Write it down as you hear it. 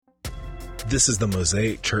This is the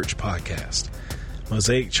Mosaic Church podcast.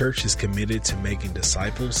 Mosaic Church is committed to making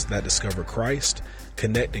disciples that discover Christ,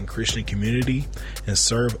 connect in Christian community, and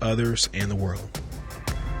serve others and the world.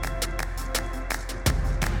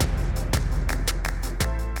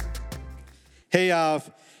 Hey,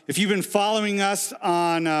 if you've been following us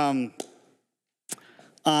on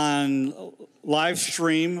live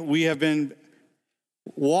stream, we have been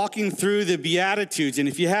walking through the Beatitudes. And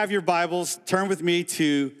if you have your Bibles, turn with me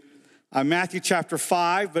to Matthew chapter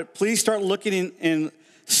 5, but please start looking in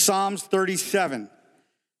Psalms 37.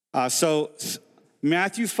 So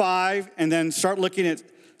Matthew 5, and then start looking at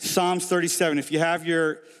Psalms 37. If you have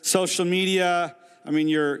your social media,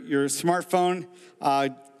 your smartphone,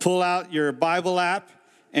 pull out your Bible app,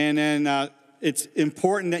 and then it's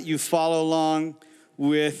important that you follow along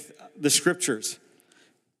with the scriptures.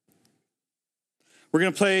 We're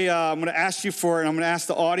going to play, I'm going to ask you for, and I'm going to ask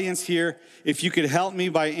the audience here if you could help me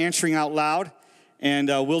by answering out loud, and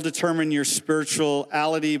we'll determine your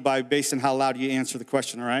spirituality based on how loud you answer the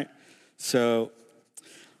question, all right? So,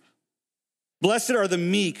 blessed are the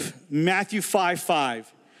meek, Matthew 5:5.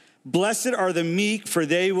 Blessed are the meek, for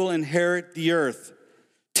they will inherit the earth.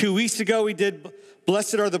 2 weeks ago, we did,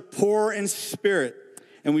 blessed are the poor in spirit,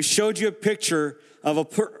 and we showed you a picture of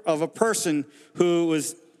a person who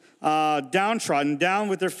was downtrodden, down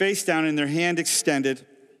with their face down and their hand extended,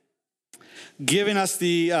 giving us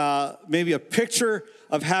maybe a picture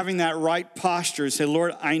of having that right posture and say,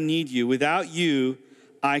 Lord, I need you. Without you,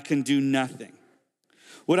 I can do nothing.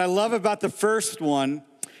 What I love about the first one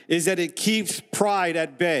is that it keeps pride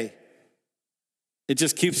at bay. It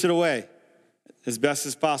just keeps it away as best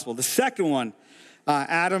as possible. The second one,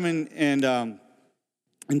 Adam and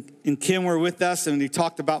Kim were with us, and we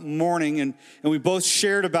talked about mourning, and we both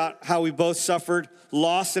shared about how we both suffered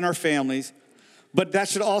loss in our families, but that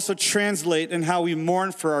should also translate in how we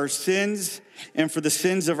mourn for our sins and for the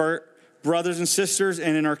sins of our brothers and sisters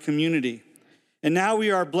and in our community. And now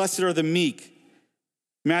we are blessed are the meek,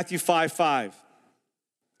 Matthew 5:5.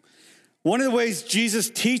 One of the ways Jesus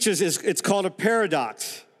teaches is it's called a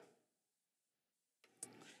paradox.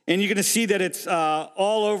 And you're going to see that it's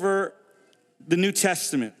all over the New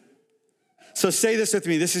Testament. So say this with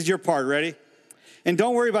me. This is your part. Ready? And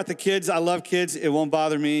don't worry about the kids. I love kids. It won't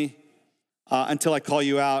bother me until I call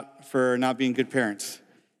you out for not being good parents.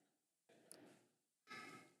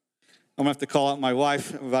 I'm going to have to call out my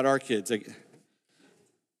wife about our kids.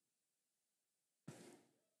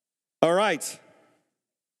 All right.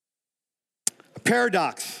 A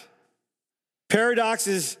paradox. Paradox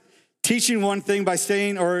is teaching one thing by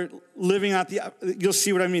saying or living out you'll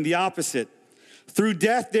see what I mean, the opposite. Through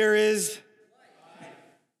death there is,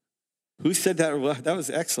 who said that? Well, that was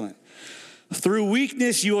excellent. Through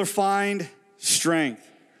weakness you will find strength.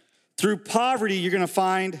 Through poverty you're going to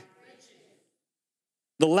find,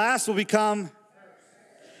 the last will become,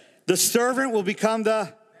 the servant will become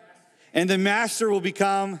and the master will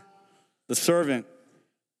become the servant.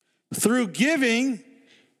 Through giving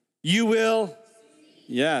you will,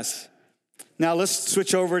 yes. Now let's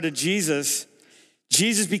switch over to Jesus.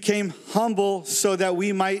 Jesus became humble so that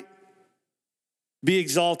we might be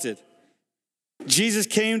exalted. Jesus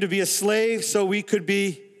came to be a slave so we could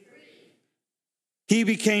be free. He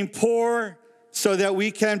became poor so that we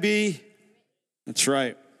can be, that's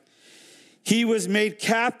right. He was made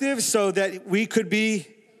captive so that we could be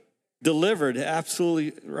delivered,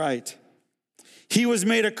 absolutely right. He was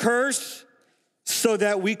made a curse so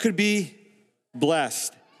that we could be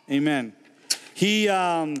blessed, amen.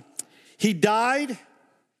 He died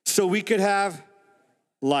so we could have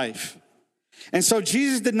life. And so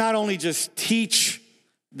Jesus did not only just teach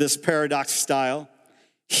this paradox style,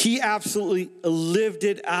 he absolutely lived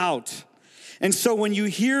it out. And so when you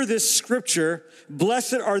hear this scripture,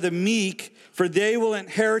 blessed are the meek, for they will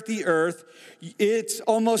inherit the earth, it's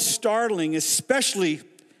almost startling, especially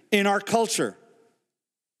in our culture.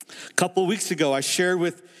 A couple of weeks ago, I shared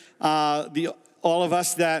with all of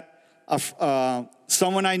us that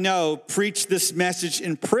someone I know preached this message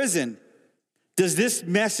in prison. Does this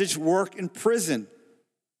message work in prison?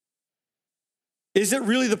 Is it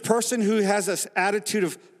really the person who has this attitude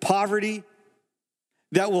of poverty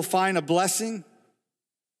that will find a blessing?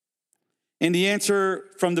 And the answer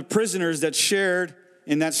from the prisoners that shared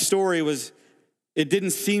in that story was, it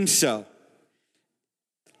didn't seem so.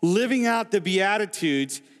 Living out the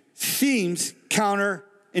Beatitudes seems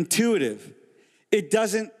counterintuitive. It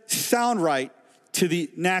doesn't sound right to the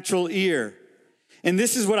natural ear. And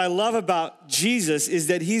this is what I love about Jesus, is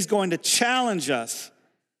that he's going to challenge us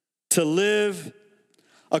to live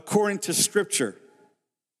according to Scripture.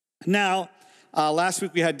 Now, last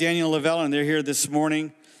week we had Daniel Lavelle, and they're here this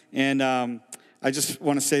morning. And I just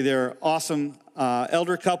want to say they're awesome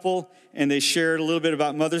elder couple, and they shared a little bit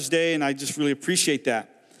about Mother's Day, and I just really appreciate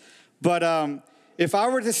that. But if I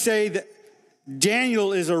were to say that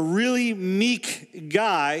Daniel is a really meek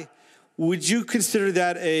guy, would you consider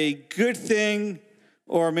that a good thing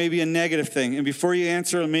or maybe a negative thing? And before you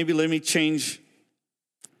answer, maybe let me change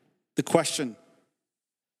the question.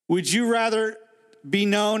 Would you rather be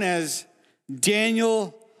known as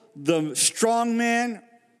Daniel, the strong man,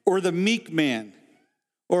 or the meek man?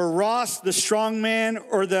 Or Ross, the strong man,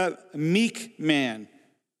 or the meek man?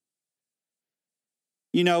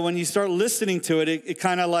 You know, when you start listening to it, it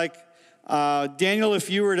kind of like, Daniel, if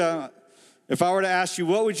I were to ask you,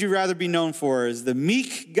 what would you rather be known for? Is the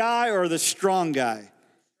meek guy or the strong guy?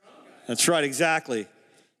 That's right, exactly.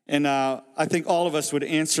 And I think all of us would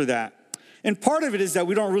answer that. And part of it is that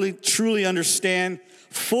we don't really truly understand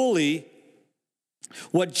fully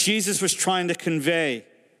what Jesus was trying to convey.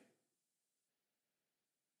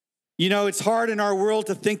 You know, it's hard in our world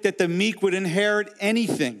to think that the meek would inherit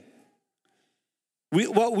anything.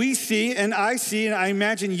 What we see, and I see, and I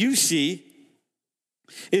imagine you see,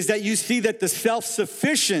 is that you see that the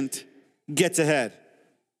self-sufficient gets ahead.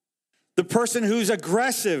 The person who's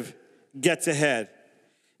aggressive gets ahead.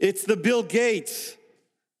 It's the Bill Gates.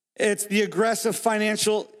 It's the aggressive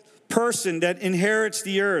financial person that inherits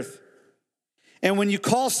the earth. And when you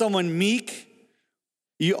call someone meek,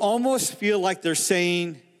 you almost feel like they're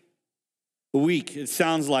saying weak. It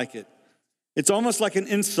sounds like it. It's almost like an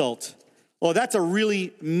insult. Oh, that's a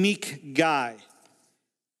really meek guy.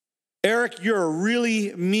 Eric, you're a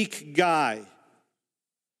really meek guy.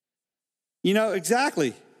 You know,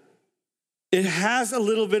 exactly. It has a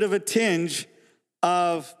little bit of a tinge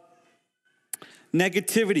of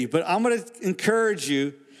negativity, but I'm going to encourage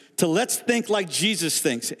you to let's think like Jesus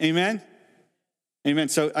thinks. Amen? Amen.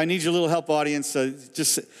 So I need your little help, audience. So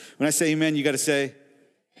just when I say amen, you got to say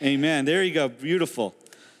amen. There you go. Beautiful.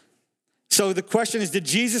 So the question is, did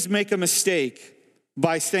Jesus make a mistake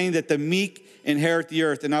by saying that the meek inherit the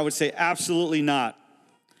earth? And I would say absolutely not.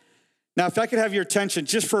 Now, if I could have your attention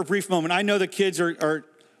just for a brief moment. I know the kids are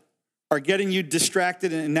getting you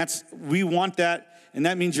distracted, and we want that. And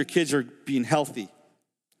that means your kids are being healthy.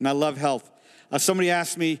 And I love health. Somebody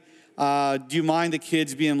asked me, do you mind the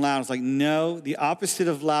kids being loud? I was like, no. The opposite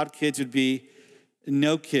of loud kids would be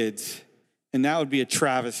no kids. And that would be a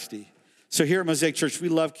travesty. So here at Mosaic Church, we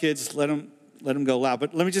love kids. Let them go loud.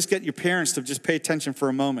 But let me just get your parents to just pay attention for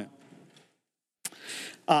a moment.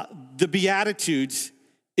 The Beatitudes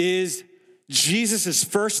is Jesus'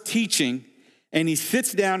 first teaching. And he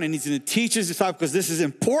sits down and he's going to teach his disciples because this is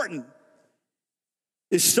important.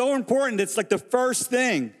 It's so important. It's like the first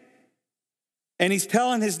thing. And he's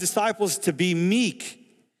telling his disciples to be meek.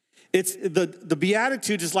 It's the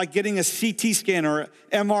Beatitudes is like getting a CT scan or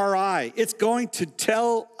MRI. It's going to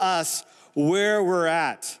tell us where we're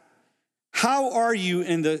at. How are you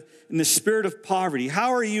in the spirit of poverty?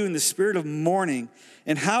 How are you in the spirit of mourning?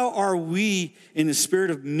 And how are we in the spirit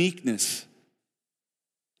of meekness?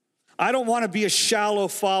 I don't want to be a shallow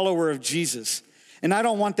follower of Jesus. And I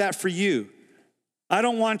don't want that for you. I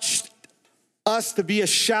don't want us to be a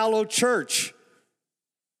shallow church,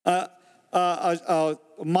 a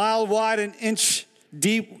mile wide and inch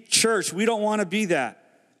deep church. We don't want to be that.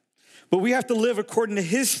 But we have to live according to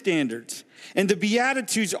his standards. And the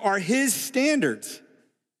Beatitudes are his standards.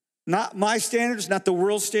 Not my standards, not the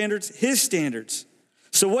world's standards, his standards.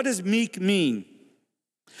 So what does meek mean?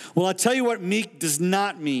 Well, I'll tell you what meek does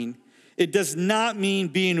not mean. It does not mean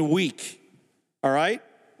being weak, all right?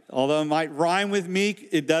 Although it might rhyme with meek,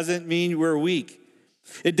 it doesn't mean we're weak.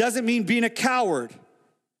 It doesn't mean being a coward.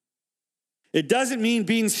 It doesn't mean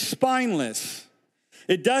being spineless.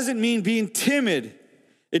 It doesn't mean being timid.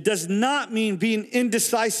 It does not mean being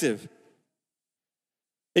indecisive.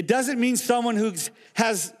 It doesn't mean someone who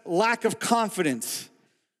has lack of confidence,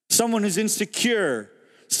 someone who's insecure,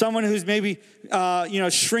 someone who's maybe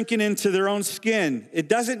shrinking into their own skin. It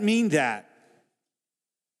doesn't mean that.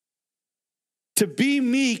 To be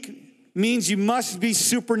meek means you must be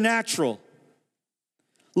supernatural,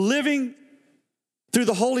 living through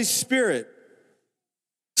the Holy Spirit.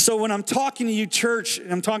 So when I'm talking to you, church,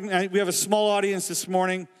 and we have a small audience this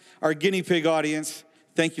morning, our guinea pig audience.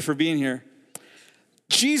 Thank you for being here.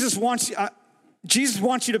 Jesus wants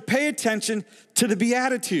you to pay attention to the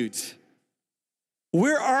Beatitudes.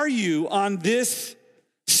 Where are you on this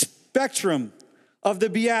spectrum of the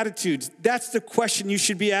Beatitudes? That's the question you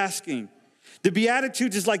should be asking. The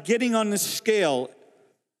Beatitudes is like getting on the scale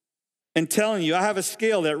and telling you, I have a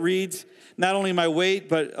scale that reads not only my weight,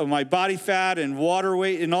 but my body fat and water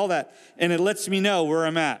weight and all that. And it lets me know where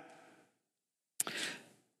I'm at.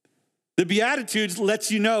 The Beatitudes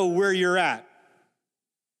lets you know where you're at.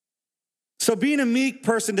 So being a meek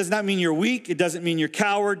person does not mean you're weak. It doesn't mean you're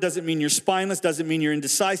coward. Doesn't mean you're spineless. Doesn't mean you're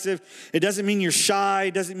indecisive. It doesn't mean you're shy.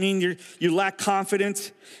 It doesn't mean you lack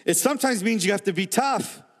confidence. It sometimes means you have to be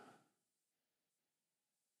tough.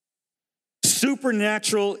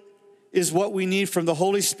 Supernatural is what we need from the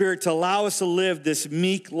Holy Spirit to allow us to live this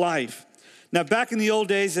meek life. Now, back in the old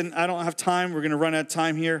days, and I don't have time, we're going to run out of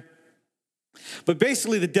time here. But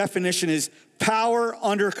basically, the definition is power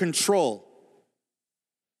under control.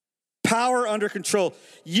 Power under control.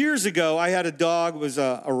 Years ago, I had a dog, was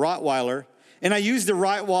a Rottweiler, and I used the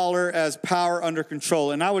Rottweiler as power under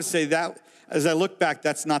control. And I would say that, as I look back,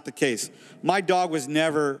 that's not the case. My dog was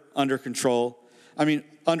never under control. I mean,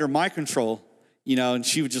 under my control, and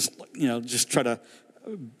she would just try to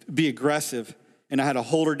be aggressive, and I had to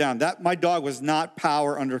hold her down. My dog was not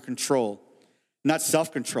power under control, not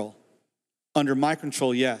self-control. Under my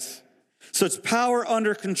control, yes. So it's power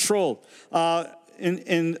under control.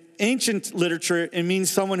 In ancient literature, it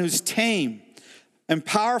means someone who's tame, and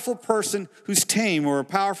powerful person who's tame, or a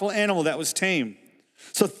powerful animal that was tame.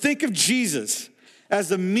 So think of Jesus as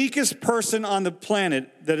the meekest person on the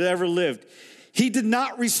planet that ever lived. He did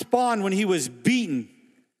not respond when he was beaten.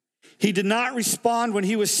 He did not respond when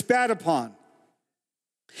he was spat upon.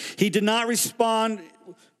 He did not respond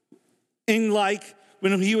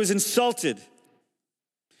when he was insulted.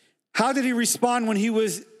 How did he respond when he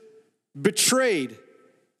was betrayed?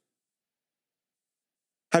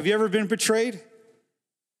 Have you ever been betrayed?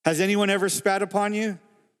 Has anyone ever spat upon you?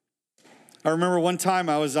 I remember one time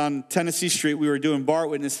I was on Tennessee Street. We were doing bar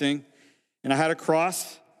witnessing, and I had a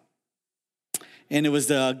cross, and it was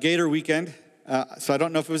the Gator weekend. So I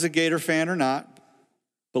don't know if it was a Gator fan or not,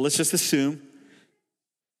 but let's just assume.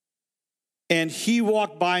 And he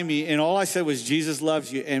walked by me, and all I said was, "Jesus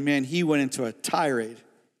loves you." And man, he went into a tirade,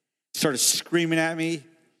 started screaming at me,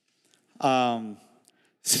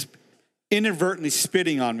 inadvertently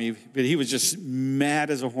spitting on me, but he was just mad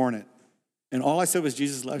as a hornet. And all I said was,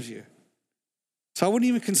 "Jesus loves you." So I wouldn't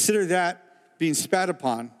even consider that being spat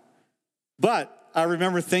upon. But I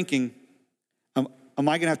remember thinking, am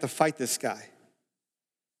I going to have to fight this guy?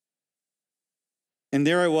 And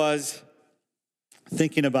there I was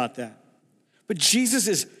thinking about that. But Jesus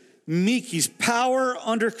is meek. He's power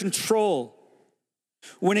under control.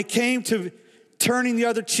 When it came to turning the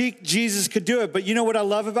other cheek, Jesus could do it. But you know what I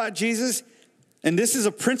love about Jesus? And this is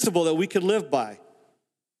a principle that we could live by.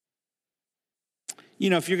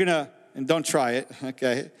 If you're going to, and don't try it,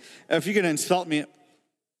 okay? If you're going to insult me,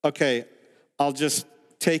 okay, I'll just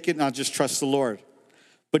take it and I'll just trust the Lord.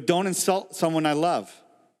 But don't insult someone I love.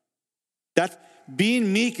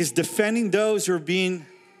 Being meek is defending those who are being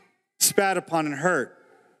spat upon and hurt.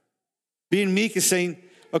 Being meek is saying,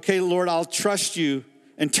 okay, Lord, I'll trust you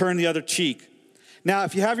and turn the other cheek. Now,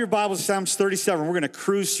 if you have your Bible, Psalms 37, we're going to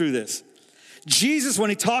cruise through this. Jesus, when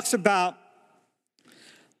he talks about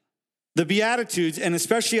the Beatitudes, and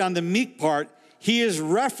especially on the meek part, he is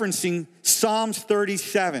referencing Psalms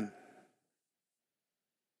 37.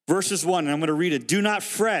 Verses 1, and I'm going to read it. Do not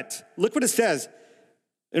fret. Look what it says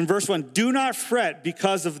in verse 1. Do not fret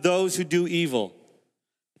because of those who do evil.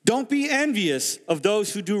 Don't be envious of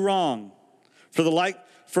those who do wrong.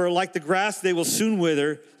 For like the grass, they will soon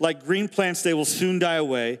wither. Like green plants, they will soon die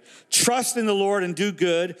away. Trust in the Lord and do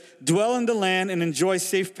good. Dwell in the land and enjoy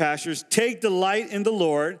safe pastures. Take delight in the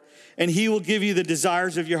Lord, and he will give you the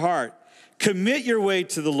desires of your heart. Commit your way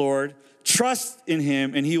to the Lord. Trust in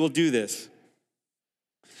him, and he will do this.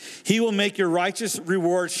 He will make your righteous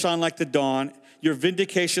reward shine like the dawn, your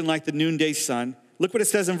vindication like the noonday sun. Look what it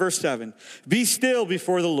says in verse 7. Be still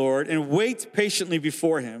before the Lord and wait patiently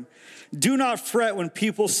before him. Do not fret when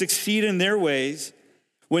people succeed in their ways,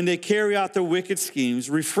 when they carry out their wicked schemes.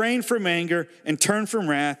 Refrain from anger and turn from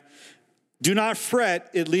wrath. Do not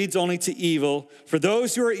fret, it leads only to evil. For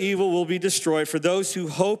those who are evil will be destroyed. For those who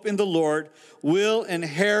hope in the Lord will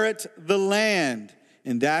inherit the land.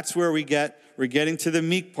 And that's where we're getting to the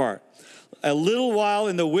meek part. A little while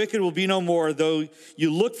and the wicked will be no more. Though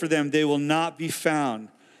you look for them, they will not be found.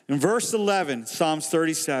 In verse 11, Psalms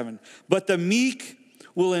 37. But the meek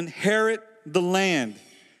will inherit the land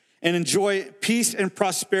and enjoy peace and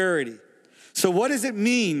prosperity. So what does it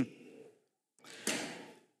mean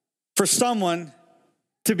for someone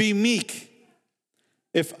to be meek?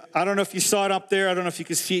 I don't know if you saw it up there. I don't know if you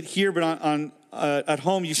can see it here, but at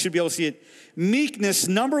home you should be able to see it. Meekness,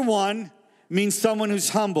 number one, means someone who's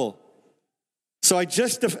humble. So I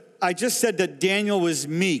just said that Daniel was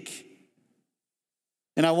meek.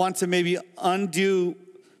 And I want to maybe undo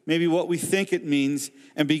maybe what we think it means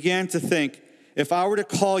and began to think, if I were to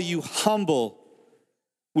call you humble,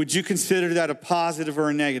 Would you consider that a positive or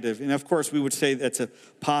a negative? And of course, we would say that's a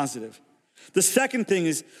positive. The second thing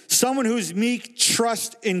is someone who's meek,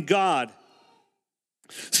 trust in God.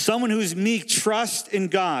 Someone who's meek, trust in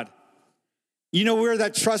God. You know where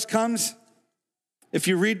that trust comes? If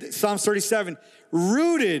you read Psalms 37,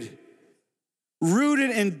 rooted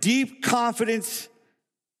in deep confidence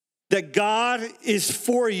that God is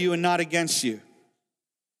for you and not against you.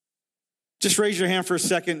 Just raise your hand for a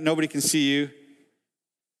second. Nobody can see you.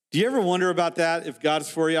 Do you ever wonder about that, if God's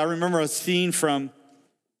for you? I remember a scene from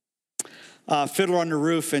Fiddler on the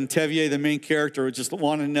Roof, and Tevier, the main character, would just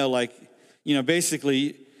want to know, like, you know,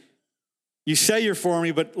 basically, you say you're for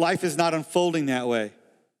me, but life is not unfolding that way.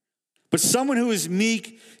 But someone who is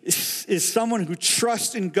meek is someone who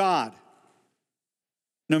trusts in God,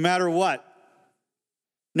 no matter what.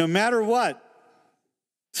 No matter what.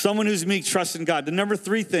 Someone who's meek trusts in God. The number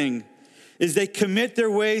 3 thing is they commit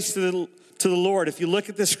their ways to the Lord. If you look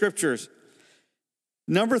at the scriptures,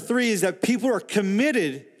 number 3 is that people are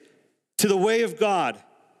committed to the way of God.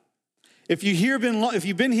 If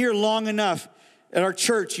you've been here long enough at our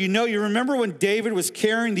church, you remember when David was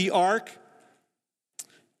carrying the ark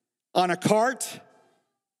on a cart?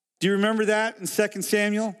 Do you remember that in 2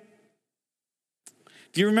 Samuel?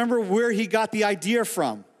 Do you remember where he got the idea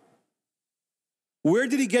from? Where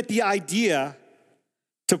did he get the idea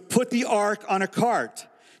to put the ark on a cart?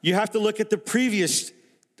 You have to look at the previous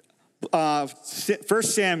 1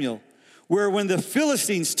 Samuel, where when the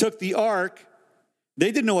Philistines took the ark,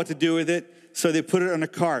 they didn't know what to do with it, so they put it on a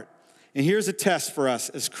cart. And here's a test for us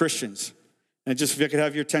as Christians. And just if I could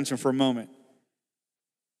have your attention for a moment.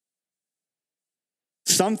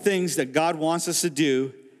 Some things that God wants us to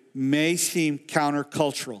do may seem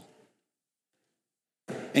countercultural.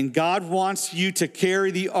 And God wants you to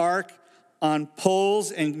carry the ark on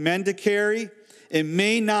poles and men to carry. It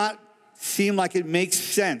may not seem like it makes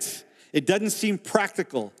sense. It doesn't seem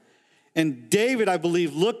practical. And David, I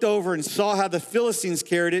believe, looked over and saw how the Philistines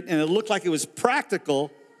carried it, and it looked like it was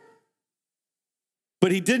practical,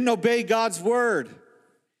 but he didn't obey God's word.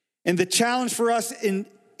 And the challenge for us in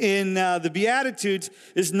the Beatitudes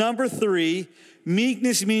is number 3,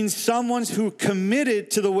 meekness means someone who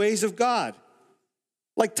committed to the ways of God,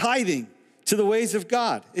 like tithing to the ways of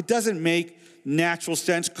God. It doesn't make natural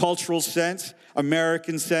sense, cultural sense,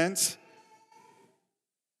 American sense,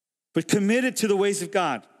 but committed to the ways of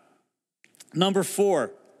God. Number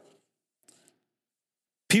 4,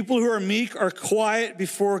 people who are meek are quiet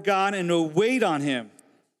before God and will wait on him.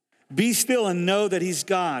 Be still and know that he's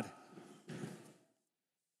God.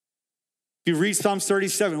 If you read Psalms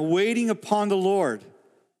 37, waiting upon the Lord,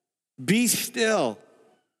 be still.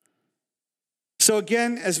 So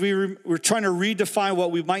again, as we're trying to redefine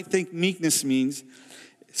what we might think meekness means.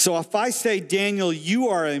 So if I say, Daniel, you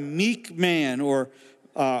are a meek man, or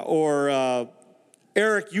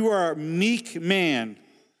Eric, you are a meek man,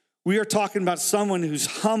 we are talking about someone who's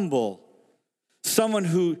humble, someone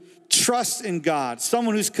who trusts in God,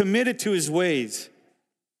 someone who's committed to his ways.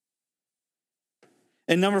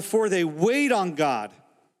 And number 4, they wait on God.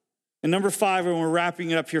 And number 5, and we're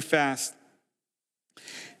wrapping it up here fast,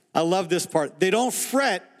 I love this part. They don't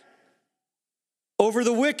fret over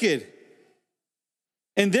the wicked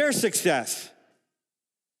and their success.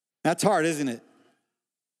 That's hard, isn't it?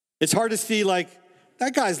 It's hard to see, like,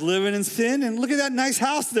 that guy's living in sin, and look at that nice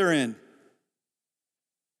house they're in.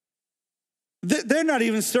 They're not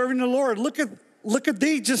even serving the Lord. Look at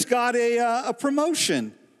they just got a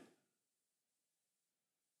promotion.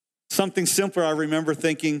 Something simpler, I remember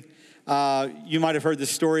thinking, you might have heard this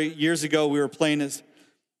story. Years ago, we were playing this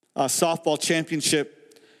softball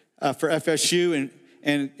championship for FSU,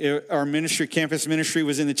 and our ministry, campus ministry,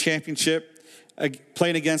 was in the championship,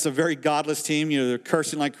 playing against a very godless team. You know, they're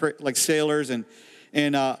cursing like sailors, and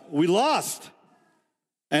we lost.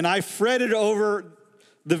 And I fretted over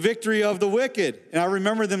the victory of the wicked. And I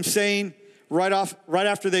remember them saying right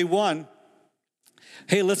after they won,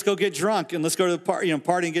 hey, let's go get drunk and let's go to the party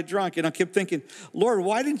and get drunk. And I kept thinking, Lord,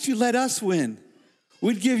 why didn't you let us win?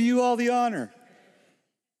 We'd give you all the honor.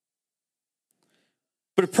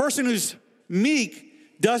 But a person who's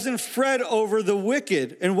meek doesn't fret over the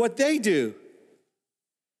wicked and what they do.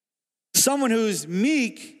 Someone who's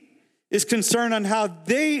meek is concerned on how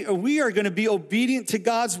we are going to be obedient to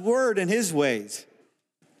God's word and his ways.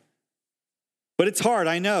 But it's hard,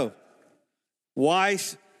 I know. Why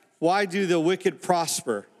do the wicked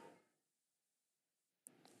prosper?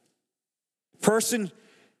 The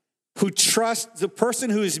person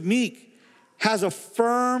who is meek has a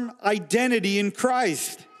firm identity in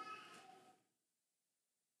Christ.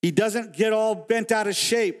 He doesn't get all bent out of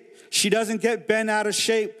shape. She doesn't get bent out of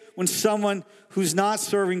shape when someone who's not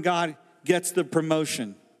serving God gets the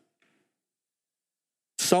promotion.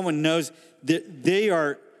 Someone knows that they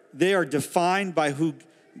are defined by who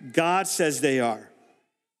God says they are.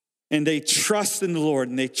 And they trust in the Lord,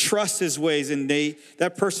 and they trust his ways, and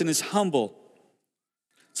that person is humble.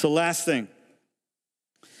 So last thing,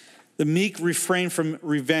 the meek refrain from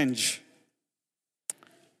revenge.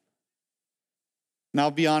 Now,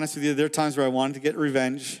 I'll be honest with you, there are times where I wanted to get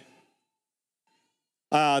revenge.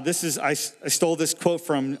 I stole this quote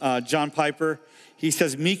from John Piper. He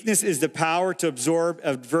says, meekness is the power to absorb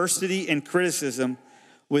adversity and criticism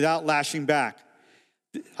without lashing back.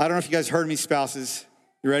 I don't know if you guys heard me, spouses.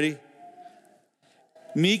 You ready?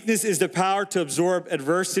 Meekness is the power to absorb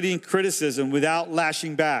adversity and criticism without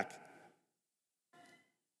lashing back.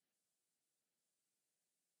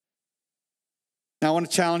 Now, I want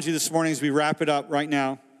to challenge you this morning as we wrap it up right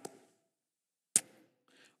now.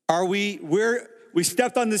 We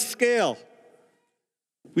stepped on this scale.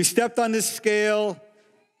 We stepped on this scale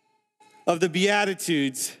of the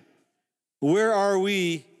Beatitudes. Where are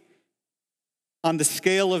we on the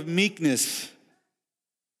scale of meekness?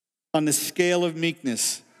 On the scale of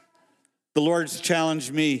meekness. The Lord's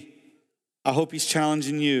challenged me. I hope he's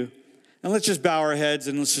challenging you. And let's just bow our heads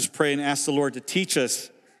and let's just pray and ask the Lord to teach us.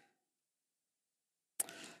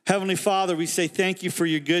 Heavenly Father, we say thank you for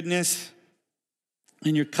your goodness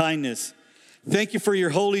and your kindness. Thank you for your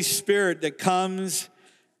Holy Spirit that comes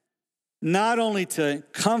not only to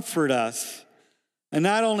comfort us and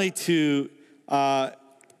not only to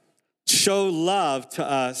show love to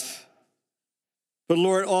us, but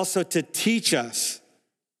Lord, also to teach us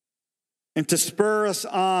and to spur us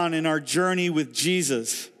on in our journey with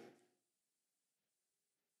Jesus.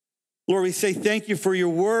 Lord, we say thank you for your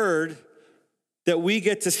word, that we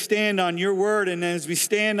get to stand on your word. And as we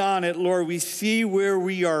stand on it, Lord, we see where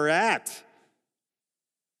we are at,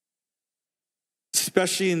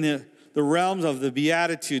 especially in the realms of the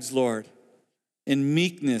Beatitudes, Lord, in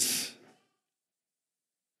meekness.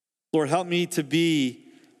 Lord, help me to be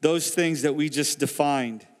those things that we just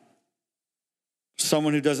defined.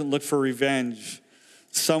 Someone who doesn't look for revenge.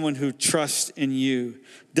 Someone who trusts in you.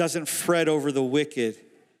 Doesn't fret over the wicked.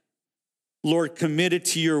 Lord, committed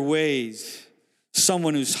to your ways.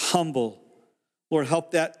 Someone who's humble. Lord,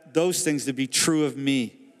 help those things to be true of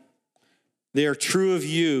me. They are true of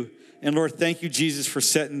you. And Lord, thank you, Jesus, for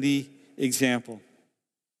setting the example.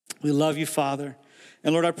 We love you, Father.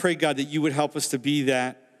 And Lord, I pray, God, that you would help us to be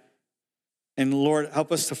that. And Lord,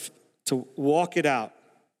 help us to walk it out.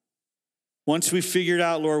 Once we figured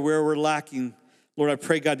out, Lord, where we're lacking, Lord, I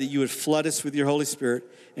pray, God, that you would flood us with your Holy Spirit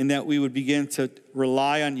and that we would begin to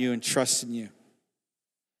rely on you and trust in you.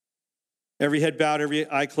 Every head bowed, every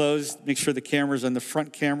eye closed. Make sure the camera's on the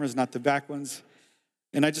front cameras, not the back ones.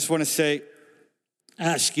 And I just want to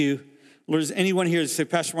ask you, Lord, is anyone here that say,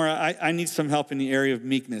 Pastor Mara, I need some help in the area of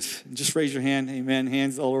meekness? And just raise your hand. Amen.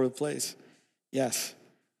 Hands all over the place. Yes.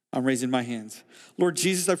 I'm raising my hands. Lord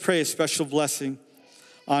Jesus, I pray a special blessing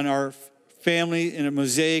on our family in a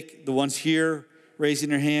Mosaic, the ones here raising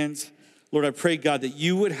their hands. Lord, I pray, God, that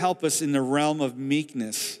you would help us in the realm of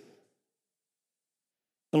meekness.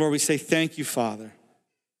 And Lord, we say thank you, Father.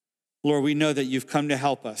 Lord, we know that you've come to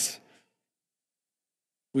help us.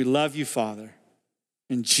 We love you, Father.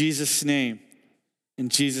 In Jesus' name,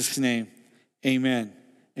 amen.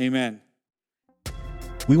 Amen.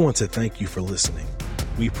 We want to thank you for listening.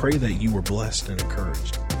 We pray that you were blessed and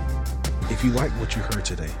encouraged. If you like what you heard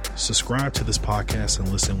today, subscribe to this podcast and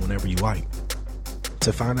listen whenever you like.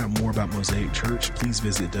 To find out more about Mosaic Church, please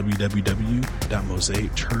visit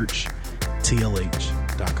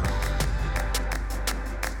www.mosaicchurchtlh.com.